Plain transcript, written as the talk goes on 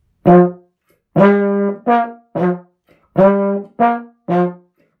Hi,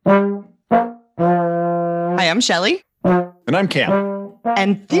 I'm Shelly. And I'm Cam.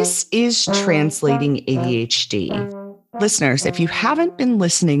 And this is Translating ADHD. Listeners, if you haven't been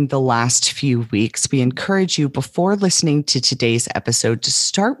listening the last few weeks, we encourage you before listening to today's episode to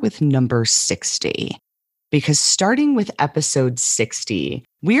start with number 60. Because starting with episode 60,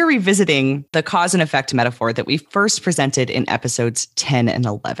 we are revisiting the cause and effect metaphor that we first presented in episodes 10 and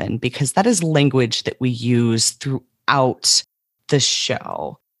 11, because that is language that we use throughout the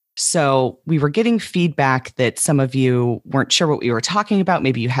show. So we were getting feedback that some of you weren't sure what we were talking about.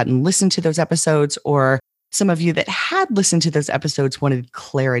 Maybe you hadn't listened to those episodes, or some of you that had listened to those episodes wanted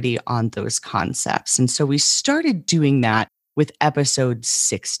clarity on those concepts. And so we started doing that with episode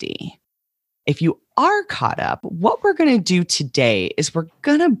 60. If you are caught up, what we're going to do today is we're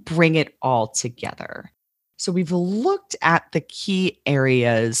going to bring it all together. So we've looked at the key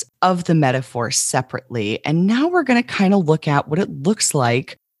areas of the metaphor separately, and now we're going to kind of look at what it looks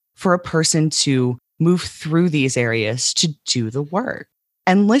like for a person to move through these areas to do the work.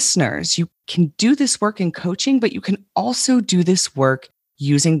 And listeners, you can do this work in coaching, but you can also do this work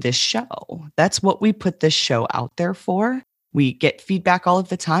using this show. That's what we put this show out there for. We get feedback all of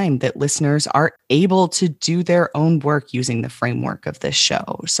the time that listeners are able to do their own work using the framework of this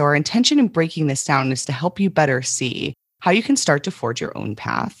show. So our intention in breaking this down is to help you better see how you can start to forge your own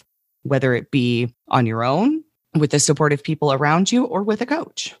path, whether it be on your own, with the supportive people around you, or with a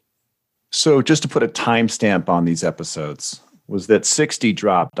coach. So just to put a timestamp on these episodes, was that 60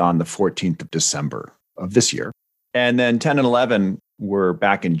 dropped on the 14th of December of this year. And then 10 and 11 were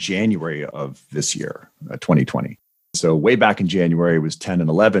back in January of this year, 2020. So way back in January was 10 and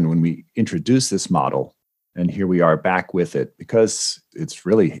 11 when we introduced this model. And here we are back with it because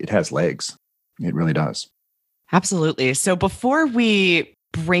it has legs. It really does. Absolutely. So before we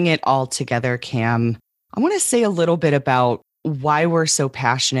bring it all together, Cam, I want to say a little bit about why we're so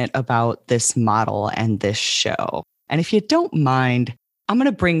passionate about this model and this show. And if you don't mind, I'm going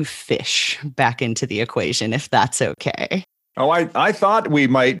to bring fish back into the equation, if that's okay. Oh, I thought we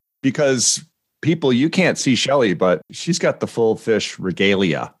might, because people, you can't see Shelly, but she's got the full fish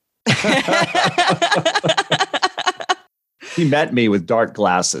regalia. He met me with dark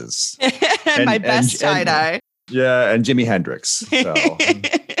glasses. and my best tie-dye. Yeah, and Jimi Hendrix. So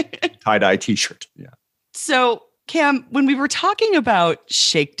tie-dye t-shirt. Yeah. So, Cam, when we were talking about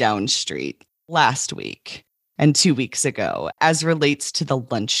Shakedown Street last week and 2 weeks ago, as relates to the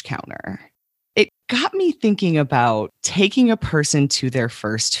lunch counter, it got me thinking about taking a person to their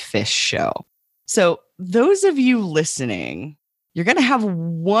first fish show. So those of you listening, you're going to have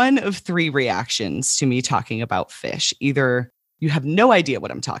one of three reactions to me talking about fish. Either you have no idea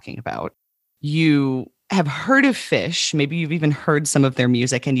what I'm talking about, you have heard of Fish, maybe you've even heard some of their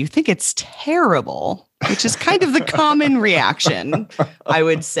music, and you think it's terrible, which is kind of the common reaction, I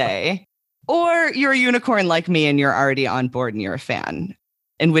would say. Or you're a unicorn like me and you're already on board and you're a fan,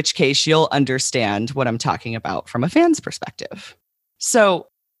 in which case you'll understand what I'm talking about from a fan's perspective. So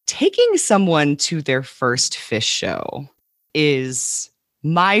taking someone to their first Fish show is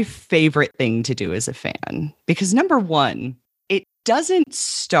my favorite thing to do as a fan, because number one, it doesn't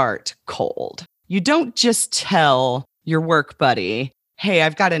start cold. You don't just tell your work buddy, hey,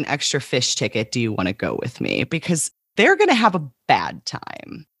 I've got an extra Fish ticket. Do you want to go with me? Because they're going to have a bad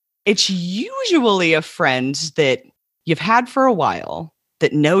time. It's usually a friend that you've had for a while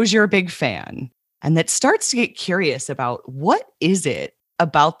that knows you're a big fan and that starts to get curious about what is it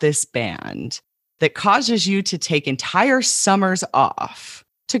about this band that causes you to take entire summers off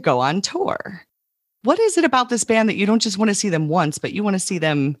to go on tour. What is it about this band that you don't just want to see them once, but you want to see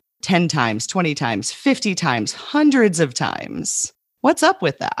them 10 times, 20 times, 50 times, hundreds of times? What's up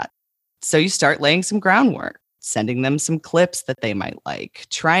with that? So you start laying some groundwork, sending them some clips that they might like,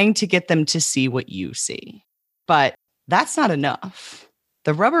 trying to get them to see what you see. But that's not enough.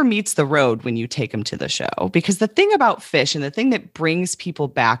 The rubber meets the road when you take them to the show, because the thing about Fish and the thing that brings people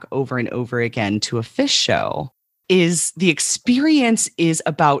back over and over again to a Fish show is the experience is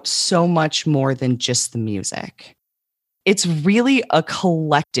about so much more than just the music. It's really a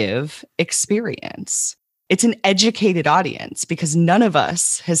collective experience. It's an educated audience because none of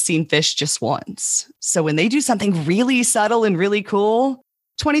us has seen Fish just once. So when they do something really subtle and really cool,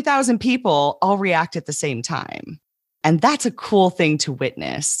 20,000 people all react at the same time. And that's a cool thing to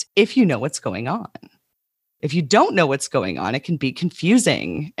witness if you know what's going on. If you don't know what's going on, it can be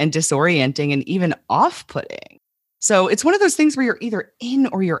confusing and disorienting and even off-putting. So it's one of those things where you're either in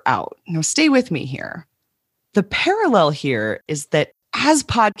or you're out. Now, stay with me here. The parallel here is that as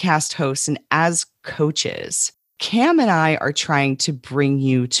podcast hosts and as coaches, Cam and I are trying to bring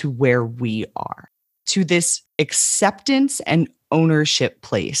you to where we are, to this acceptance and ownership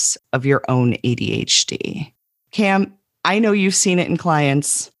place of your own ADHD. Cam, I know you've seen it in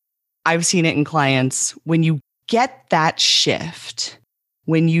clients. I've seen it in clients. When you get that shift,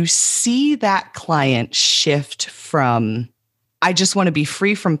 when you see that client shift from, I just want to be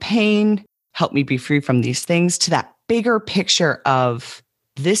free from pain, help me be free from these things, to that bigger picture of,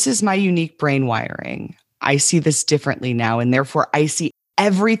 this is my unique brain wiring. I see this differently now. And therefore, I see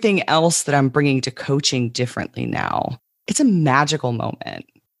everything else that I'm bringing to coaching differently now. It's a magical moment.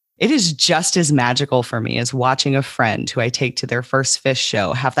 It is just as magical for me as watching a friend who I take to their first fish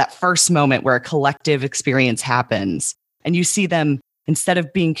show have that first moment where a collective experience happens and you see them, instead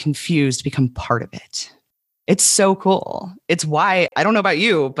of being confused, become part of it. It's so cool. It's why, I don't know about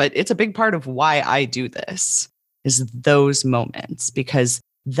you, but it's a big part of why I do this, is those moments, because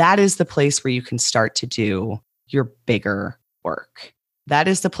that is the place where you can start to do your bigger work. That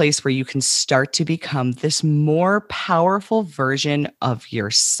is the place where you can start to become this more powerful version of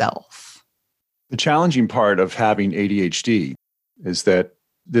yourself. The challenging part of having ADHD is that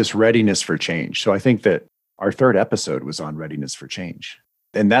this readiness for change. So I think that our third episode was on readiness for change.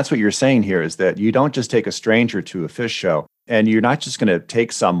 And that's what you're saying here, is that you don't just take a stranger to a fish show, and you're not just going to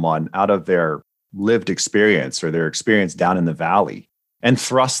take someone out of their lived experience or their experience down in the valley and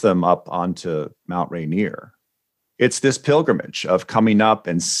thrust them up onto Mount Rainier. It's this pilgrimage of coming up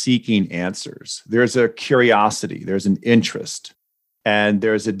and seeking answers. There's a curiosity, there's an interest, and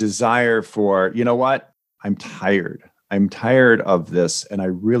there's a desire for, you know what? I'm tired. I'm tired of this, and I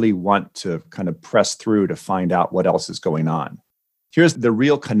really want to kind of press through to find out what else is going on. Here's the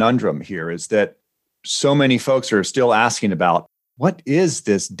real conundrum here, is that so many folks are still asking about, what is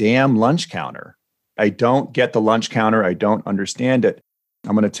this damn lunch counter? I don't get the lunch counter. I don't understand it.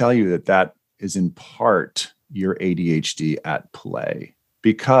 I'm going to tell you that that is in part your ADHD at play,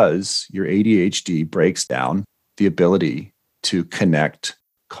 because your ADHD breaks down the ability to connect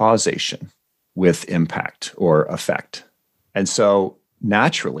causation with impact or effect. And so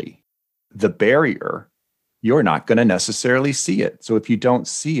naturally, the barrier, you're not going to necessarily see it. So if you don't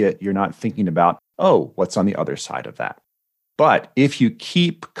see it, you're not thinking about, oh, what's on the other side of that? But if you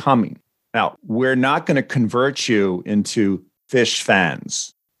keep coming, now we're not going to convert you into fish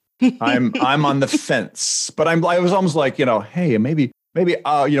fans. I'm on the fence, but I was almost like, hey, maybe, when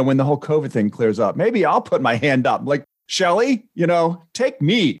the whole COVID thing clears up, maybe I'll put my hand up. Like, Shelley, take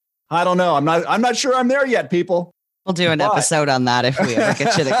me. I don't know. I'm not sure I'm there yet, people. We'll do an episode on that if we ever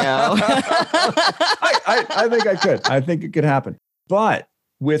get you to go. I think I could. I think it could happen. But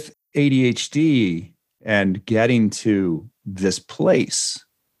with ADHD and getting to this place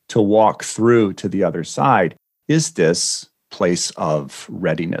to walk through to the other side is this place of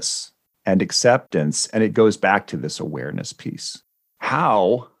readiness and acceptance. And it goes back to this awareness piece.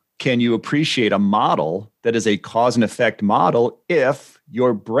 How can you appreciate a model that is a cause and effect model if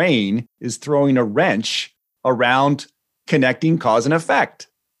your brain is throwing a wrench around connecting cause and effect?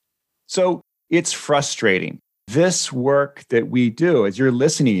 So it's frustrating. This work that we do, as you're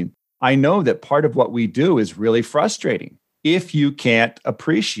listening, I know that part of what we do is really frustrating if you can't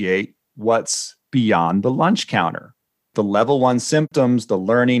appreciate what's beyond the lunch counter. The level 1 symptoms, the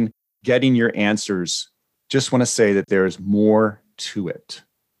learning, getting your answers. Just want to say that there's more to it.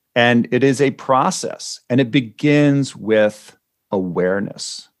 And it is a process, and it begins with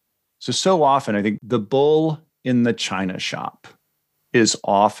awareness. So often, I think the bull in the china shop is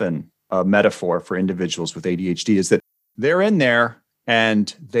often a metaphor for individuals with ADHD, is that they're in there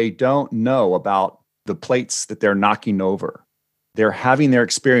and they don't know about the plates that they're knocking over. They're having their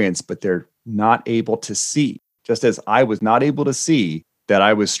experience, but they're not able to see. Just as I was not able to see that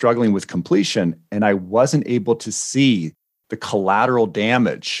I was struggling with completion, and I wasn't able to see the collateral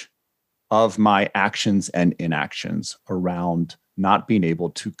damage of my actions and inactions around not being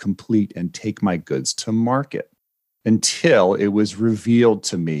able to complete and take my goods to market until it was revealed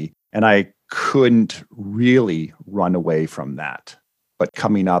to me. And I couldn't really run away from that. But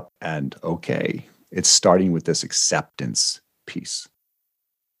coming up and, okay, it's starting with this acceptance piece.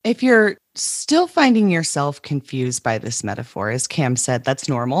 If you're still finding yourself confused by this metaphor, as Cam said, that's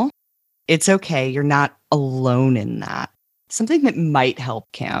normal. It's okay. You're not alone in that. Something that might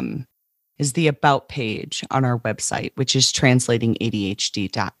help, Cam, is the About page on our website, which is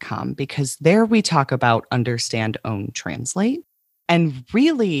translatingadhd.com, because there we talk about understand, own, translate. And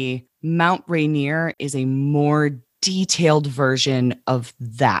really, Mount Rainier is a more detailed version of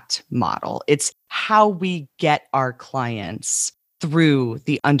that model. It's how we get our clients through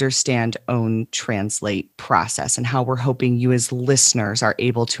the understand, own, translate process and how we're hoping you as listeners are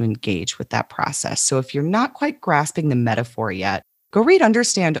able to engage with that process. So if you're not quite grasping the metaphor yet, go read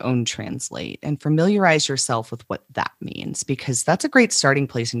Understand, Own, Translate and familiarize yourself with what that means, because that's a great starting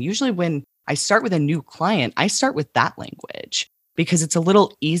place. And usually when I start with a new client, I start with that language because it's a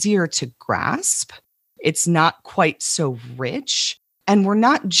little easier to grasp. It's not quite so rich. And we're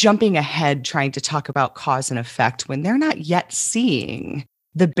not jumping ahead trying to talk about cause and effect when they're not yet seeing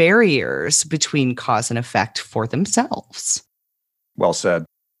the barriers between cause and effect for themselves. Well said.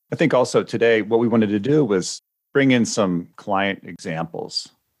 I think also today, what we wanted to do was bring in some client examples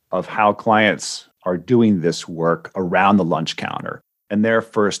of how clients are doing this work around the lunch counter and their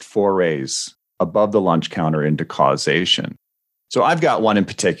first forays above the lunch counter into causation. So I've got one in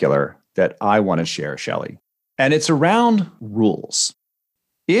particular that I want to share, Shelley, and it's around rules.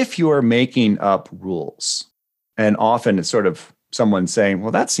 If you're making up rules, and often it's sort of someone saying,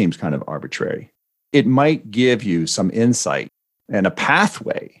 well, that seems kind of arbitrary, it might give you some insight and a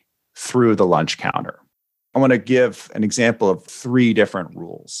pathway through the lunch counter. I want to give an example of 3 different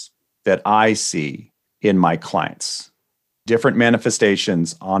rules that I see in my clients, different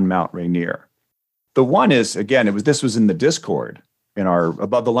manifestations on Mount Rainier. The one is, again, this was in the Discord, in our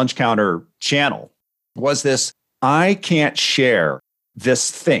Above the Lunch Counter channel, was this: I can't share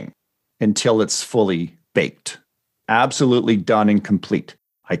this thing until it's fully baked, absolutely done and complete.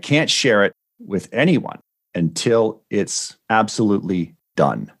 I can't share it with anyone until it's absolutely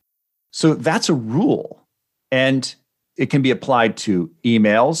done. So that's a rule. And it can be applied to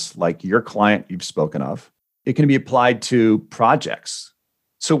emails like your client you've spoken of. It can be applied to projects.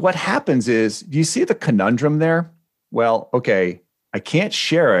 So what happens is, do you see the conundrum there? Well, okay, I can't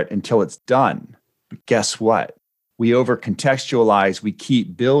share it until it's done. But guess what? We over-contextualize, we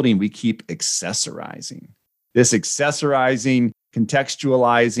keep building, we keep accessorizing. This accessorizing,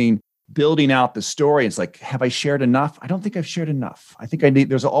 contextualizing, building out the story. It's like, have I shared enough? I don't think I've shared enough. I think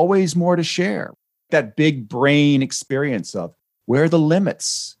there's always more to share. That big brain experience of where are the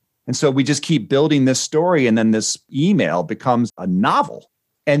limits? And so we just keep building this story, and then this email becomes a novel,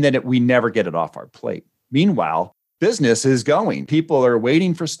 and then we never get it off our plate. Meanwhile, business is going. People are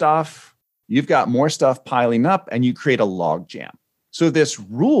waiting for stuff. You've got more stuff piling up, and you create a log jam. So this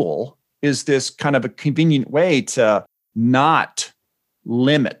rule is this kind of a convenient way to not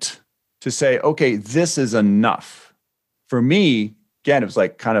limit, to say, okay, this is enough. For me, again, it was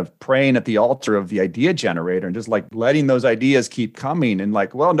like kind of praying at the altar of the idea generator and just like letting those ideas keep coming and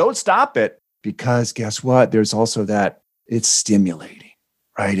like, well, don't stop it, because guess what? There's also that it's stimulating,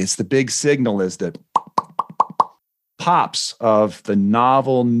 right? It's the big signal is that pops of the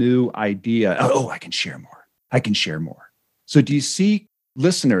novel new idea. Oh, I can share more. I can share more. So do you see,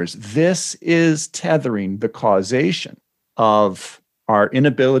 listeners, this is tethering the causation of our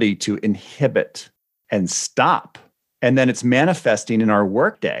inability to inhibit and stop. And then it's manifesting in our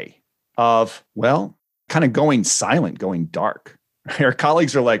workday of, well, kind of going silent, going dark. Our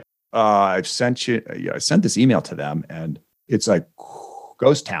colleagues are like, I sent this email to them, and it's like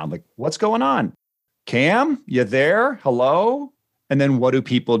ghost town. Like, what's going on? Cam, you there? Hello? And then what do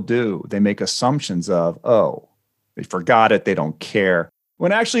people do? They make assumptions of, oh, they forgot it. They don't care.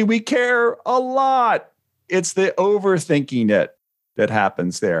 When actually we care a lot. It's the overthinking it that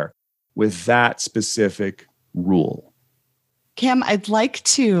happens there with that specific rule. Cam, I'd like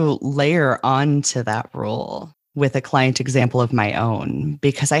to layer on to that rule with a client example of my own,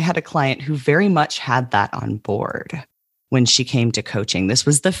 because I had a client who very much had that on board when she came to coaching. This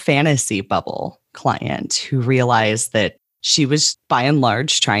was the fantasy bubble client who realized that she was by and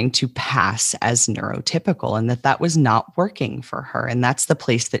large trying to pass as neurotypical and that was not working for her. And that's the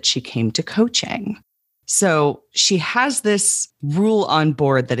place that she came to coaching. So she has this rule on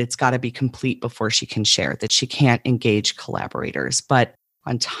board that it's got to be complete before she can share, that she can't engage collaborators. But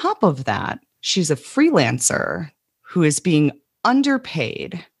on top of that, she's a freelancer who is being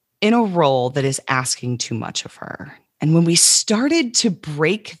underpaid in a role that is asking too much of her. And when we started to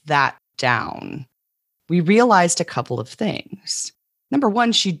break that down, we realized a couple of things. Number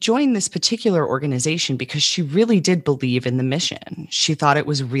one, she joined this particular organization because she really did believe in the mission. She thought it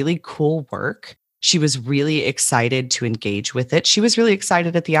was really cool work. She was really excited to engage with it. She was really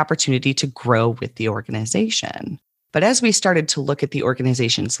excited at the opportunity to grow with the organization. But as we started to look at the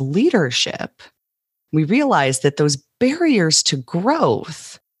organization's leadership, we realized that those barriers to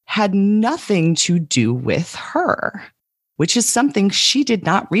growth had nothing to do with her, which is something she did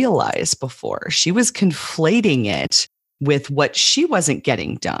not realize before. She was conflating it with what she wasn't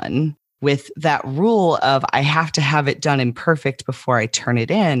getting done, with that rule of I have to have it done and perfect before I turn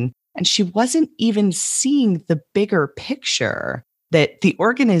it in. And she wasn't even seeing the bigger picture that the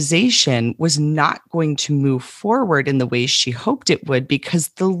organization was not going to move forward in the way she hoped it would because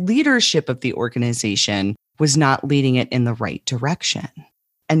the leadership of the organization was not leading it in the right direction.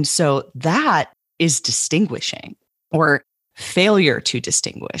 And so that is distinguishing, or failure to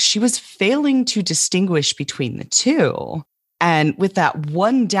distinguish. She was failing to distinguish between the two. And with that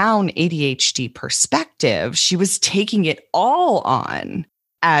one down ADHD perspective, she was taking it all on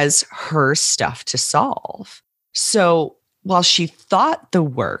as her stuff to solve. So while she thought the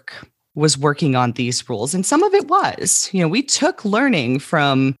work was working on these rules, and some of it was, we took learning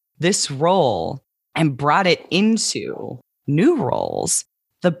from this role and brought it into new roles,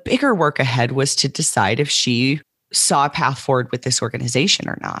 the bigger work ahead was to decide if she saw a path forward with this organization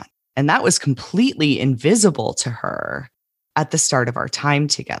or not. And that was completely invisible to her at the start of our time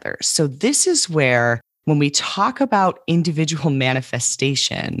together. So this is where, when we talk about individual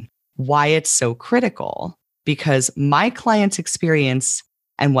manifestation, why it's so critical, because my client's experience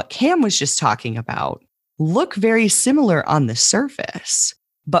and what Cam was just talking about look very similar on the surface.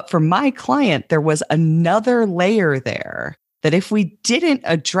 But for my client, there was another layer there that if we didn't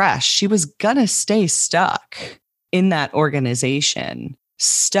address, she was going to stay stuck in that organization,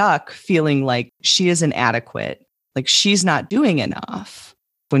 stuck feeling like she is inadequate, like she's not doing enough,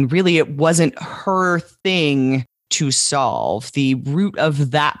 when really it wasn't her thing to solve. The root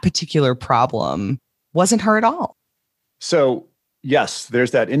of that particular problem wasn't her at all. So yes,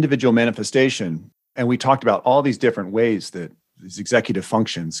 there's that individual manifestation. And we talked about all these different ways that these executive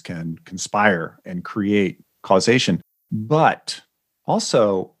functions can conspire and create causation. But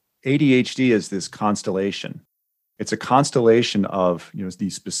also ADHD is this constellation. It's a constellation of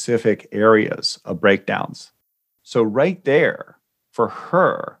these specific areas of breakdowns. So right there for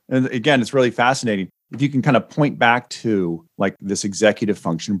her, and again, it's really fascinating, if you can kind of point back to like this executive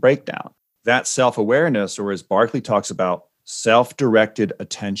function breakdown, that self-awareness, or as Barkley talks about, self-directed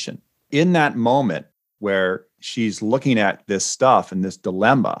attention. In that moment where she's looking at this stuff and this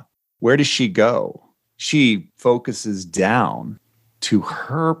dilemma, where does she go? She focuses down to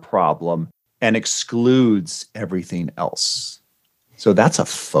her problem and excludes everything else. So that's a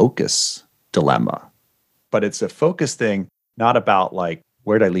focus dilemma. But it's a focus thing, not about like,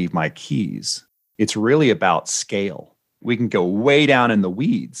 where'd I leave my keys? It's really about scale. We can go way down in the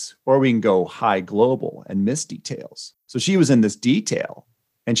weeds, or we can go high global and miss details. So she was in this detail,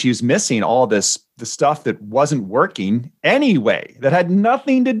 and she was missing all the stuff that wasn't working anyway, that had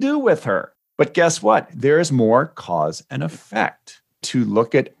nothing to do with her. But guess what? There is more cause and effect to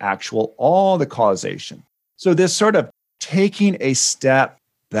look at all the causation. So this sort of taking a step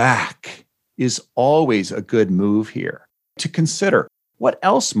back is always a good move here, to consider what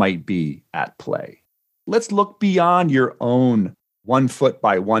else might be at play. Let's look beyond your own 1 foot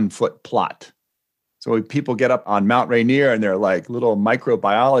by 1 foot plot. So when people get up on Mount Rainier and they're like little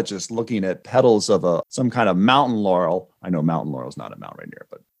microbiologists looking at petals of some kind of mountain laurel. I know mountain laurel is not a Mount Rainier,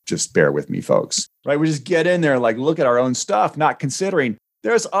 but just bear with me, folks. Right? We just get in there and like look at our own stuff, not considering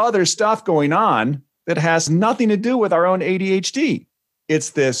there's other stuff going on that has nothing to do with our own ADHD.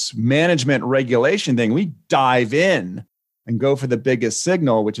 It's this management regulation thing. We dive in and go for the biggest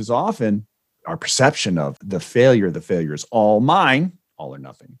signal, which is often our perception of the failure. The failure is all mine, all or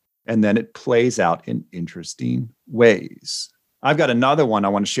nothing. And then it plays out in interesting ways. I've got another one I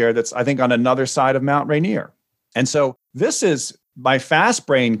want to share that's, I think, on another side of Mount Rainier. And so this is my fast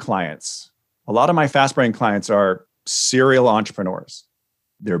brain clients. A lot of my fast brain clients are serial entrepreneurs.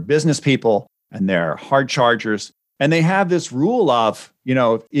 They're business people and they're hard chargers. And they have this rule of,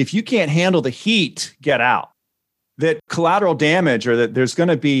 if you can't handle the heat, get out. That collateral damage, or that there's going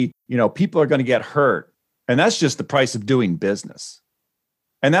to be, people are going to get hurt. And that's just the price of doing business.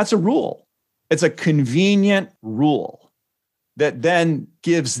 And that's a rule. It's a convenient rule that then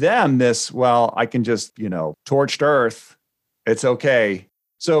gives them this, well, I can just, torched earth. It's okay.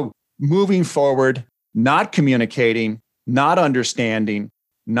 So moving forward, not communicating, not understanding,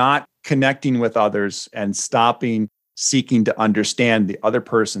 not connecting with others, and stopping seeking to understand the other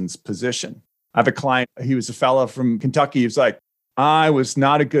person's position. I have a client, he was a fellow from Kentucky. He was like, I was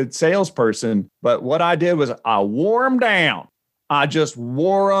not a good salesperson, but what I did was I wore them down. I just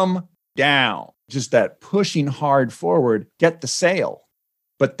wore them down. Just that pushing hard forward, get the sale,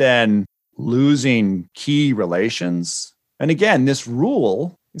 but then losing key relations. And again, this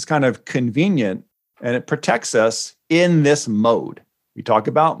rule is kind of convenient and it protects us in this mode. We talk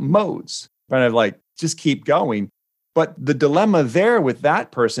about modes, kind of like just keep going. But the dilemma there with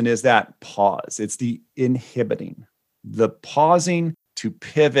that person is that pause. It's the inhibiting, the pausing to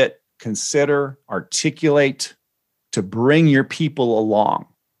pivot, consider, articulate, to bring your people along.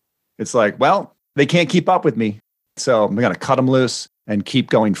 It's like, well, they can't keep up with me. So I'm going to cut them loose and keep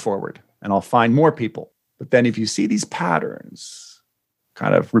going forward. And I'll find more people. But then if you see these patterns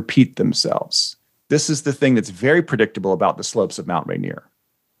kind of repeat themselves, this is the thing that's very predictable about the slopes of Mount Rainier,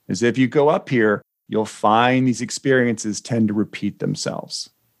 is if you go up here, you'll find these experiences tend to repeat themselves.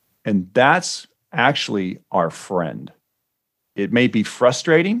 And that's actually our friend. It may be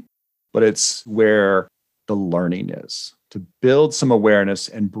frustrating, but it's where the learning is, to build some awareness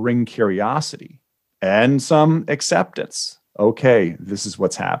and bring curiosity and some acceptance. Okay, this is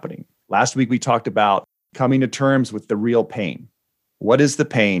what's happening. Last week, we talked about coming to terms with the real pain. What is the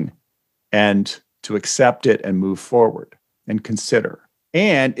pain? And to accept it and move forward and consider.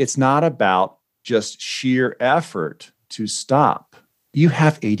 And it's not about just sheer effort to stop. You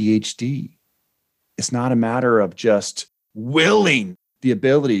have ADHD. It's not a matter of just willing the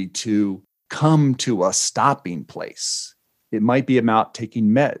ability to come to a stopping place. It might be about taking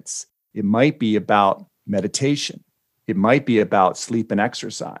meds. It might be about meditation. It might be about sleep and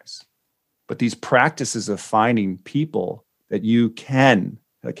exercise. But these practices of finding people that you can,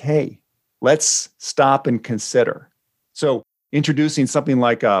 like, hey, let's stop and consider. So introducing something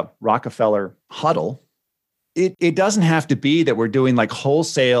like a Rockefeller huddle, it doesn't have to be that we're doing like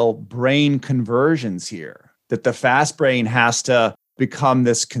wholesale brain conversions here, that the fast brain has to become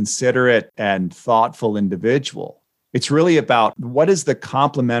this considerate and thoughtful individual. It's really about what is the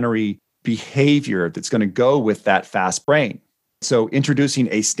complementary behavior that's going to go with that fast brain. So introducing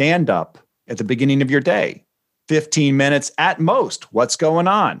a stand-up at the beginning of your day, 15 minutes at most. What's going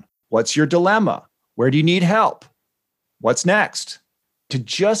on? What's your dilemma? Where do you need help? What's next? To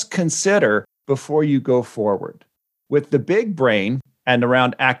just consider before you go forward. With the big brain and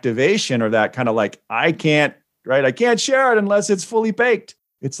around activation, or that kind of like, I can't share it unless it's fully baked.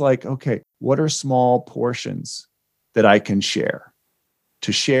 It's like, okay, what are small portions that I can share?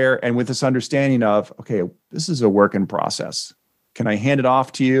 To share, and with this understanding of, okay, this is a work in process. Can I hand it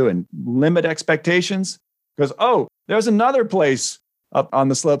off to you and limit expectations? Because, there's another place up on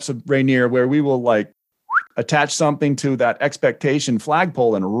the slopes of Rainier where we will like attach something to that expectation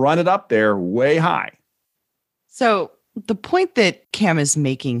flagpole and run it up there way high. So the point that Cam is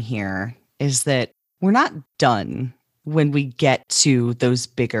making here is that we're not done when we get to those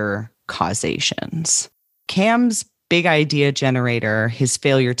bigger causations. Cam's big idea generator, his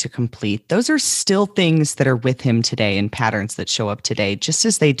failure to complete, those are still things that are with him today and patterns that show up today, just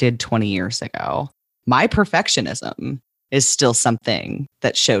as they did 20 years ago. My perfectionism is still something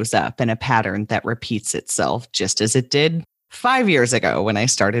that shows up in a pattern that repeats itself, just as it did 5 years ago when I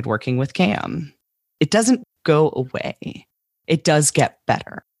started working with Cam. It doesn't go away. It does get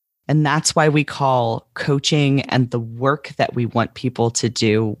better. And that's why we call coaching and the work that we want people to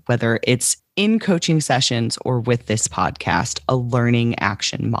do, whether it's in coaching sessions or with this podcast, a learning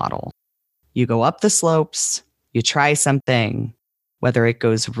action model. You go up the slopes, you try something, whether it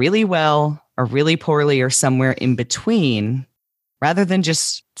goes really well or really poorly or somewhere in between, rather than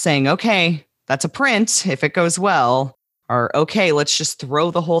just saying, okay, that's a print if it goes well, or okay, let's just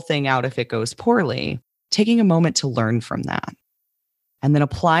throw the whole thing out if it goes poorly, taking a moment to learn from that. And then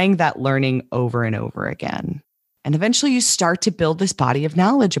applying that learning over and over again. And eventually you start to build this body of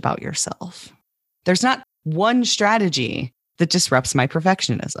knowledge about yourself. There's not one strategy that disrupts my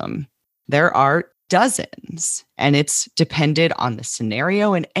perfectionism. There are dozens, and it's dependent on the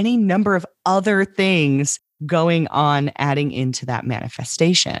scenario and any number of other things going on, adding into that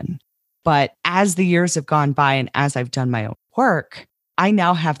manifestation. But as the years have gone by and as I've done my own work, I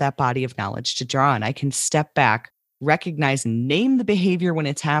now have that body of knowledge to draw on. I can step back, recognize and name the behavior when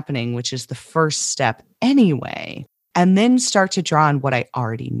it's happening, which is the first step anyway, and then start to draw on what I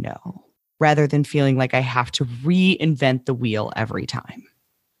already know, rather than feeling like I have to reinvent the wheel every time.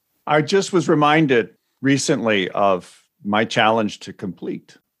 I just was reminded recently of my challenge to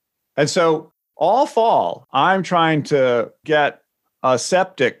complete. And so all fall, I'm trying to get a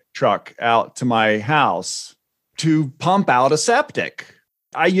septic truck out to my house to pump out a septic.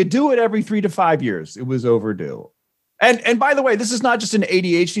 You do it every 3 to 5 years. It was overdue. And by the way, this is not just an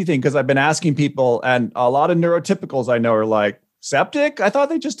ADHD thing, because I've been asking people, and a lot of neurotypicals I know are like, septic? I thought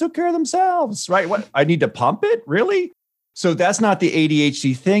they just took care of themselves, right? What? I need to pump it? Really? So that's not the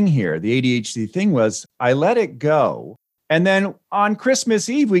ADHD thing here. The ADHD thing was I let it go. And then on Christmas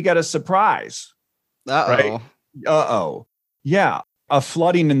Eve, we get a surprise. Uh-oh. Right? Uh-oh. Yeah. A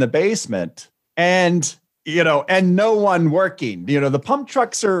flooding in the basement. And and no one working. The pump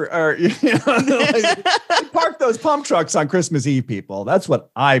trucks are like, park those pump trucks on Christmas Eve, people. That's what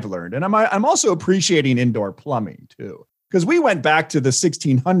I've learned. And I'm also appreciating indoor plumbing too, because we went back to the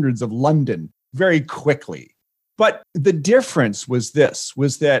 1600s of London very quickly. But the difference was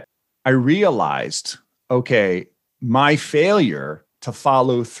that I realized, okay, my failure to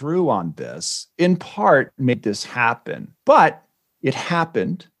follow through on this, in part, made this happen. But it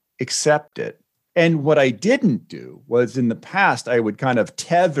happened, accept it. And what I didn't do was in the past, I would kind of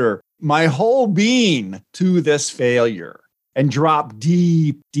tether my whole being to this failure and drop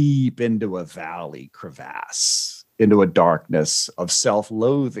deep, deep into a valley crevasse, into a darkness of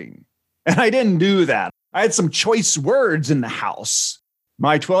self-loathing. And I didn't do that. I had some choice words in the house.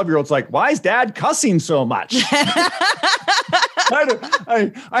 My 12-year-old's like, why is dad cussing so much?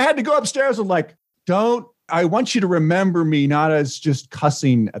 I had to go upstairs and like, I want you to remember me not as just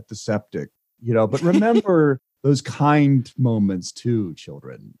cussing at the septic, but remember those kind moments too,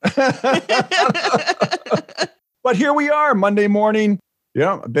 children. But here we are, Monday morning.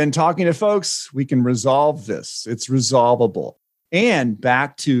 I've been talking to folks. We can resolve this. It's resolvable. And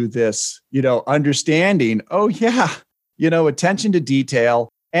back to this, understanding, attention to detail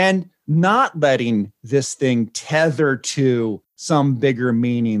and not letting this thing tether to some bigger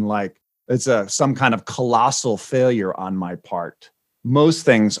meaning like it's some kind of colossal failure on my part. Most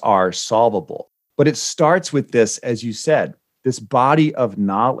things are solvable, but it starts with this, as you said, this body of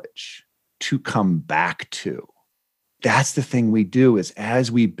knowledge to come back to. That's the thing we do is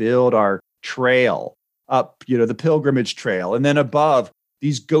as we build our trail up, the pilgrimage trail, and then above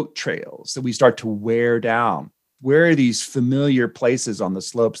these goat trails that we start to wear down. Where are these familiar places on the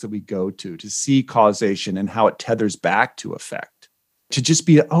slopes that we go to see causation and how it tethers back to effect? To just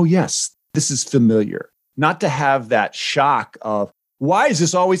be, oh, yes, this is familiar. Not to have that shock of, why does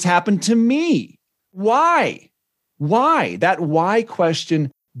this always happen to me? Why? Why? That why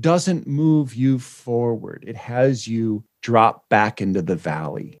question doesn't move you forward. It has you drop back into the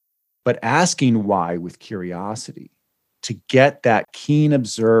valley. But asking why with curiosity, to get that keen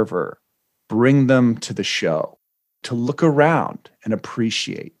observer, bring them to the show, to look around and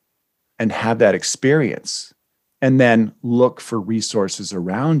appreciate and have that experience, and then look for resources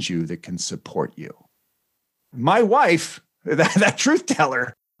around you that can support you. My wife, that truth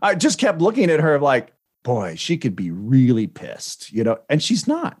teller, I just kept looking at her like, boy, she could be really pissed, and she's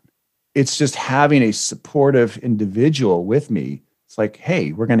not. It's just having a supportive individual with me. It's like,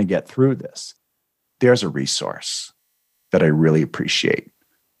 hey, we're going to get through this. There's a resource that I really appreciate.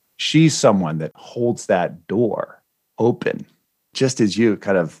 She's someone that holds that door open, just as you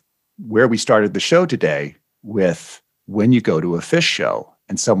kind of where we started the show today with when you go to a fish show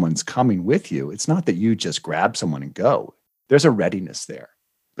and someone's coming with you, it's not that you just grab someone and go. There's a readiness there,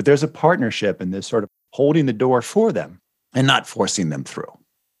 but there's a partnership and this sort of holding the door for them and not forcing them through.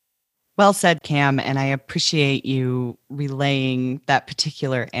 Well said, Cam, and I appreciate you relaying that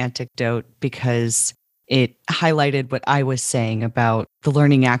particular anecdote because it highlighted what I was saying about the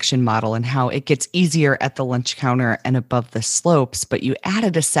learning action model and how it gets easier at the lunch counter and above the slopes. But you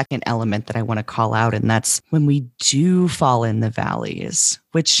added a second element that I want to call out, and that's when we do fall in the valleys,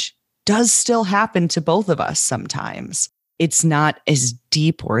 which does still happen to both of us sometimes. It's not as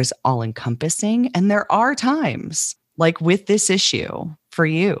deep or as all-encompassing, and there are times, like with this issue for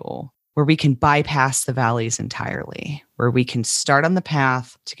you, where we can bypass the valleys entirely, where we can start on the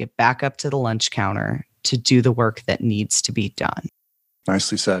path to get back up to the lunch counter to do the work that needs to be done.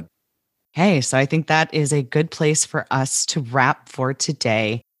 Nicely said. Hey, so I think that is a good place for us to wrap for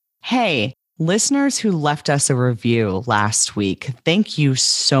today. Hey, listeners who left us a review last week, thank you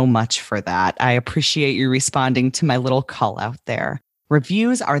so much for that. I appreciate you responding to my little call out there.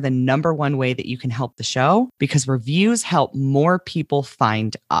 Reviews are the number one way that you can help the show because reviews help more people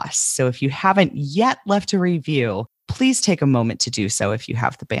find us. So if you haven't yet left a review, please take a moment to do so if you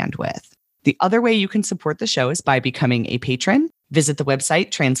have the bandwidth. The other way you can support the show is by becoming a patron. Visit the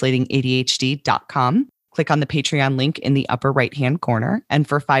website translatingadhd.com. Click on the Patreon link in the upper right-hand corner. And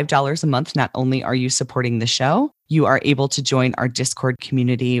for $5 a month, not only are you supporting the show, you are able to join our Discord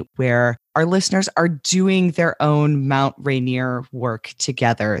community where our listeners are doing their own Mount Rainier work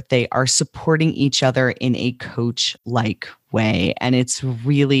together. They are supporting each other in a coach-like way. And it's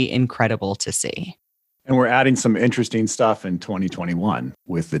really incredible to see. And we're adding some interesting stuff in 2021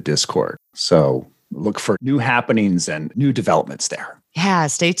 with the Discord. So look for new happenings and new developments there. Yeah,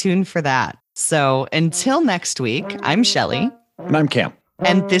 stay tuned for that. So until next week, I'm Shelley. And I'm Cam.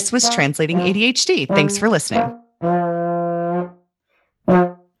 And this was Translating ADHD. Thanks for listening.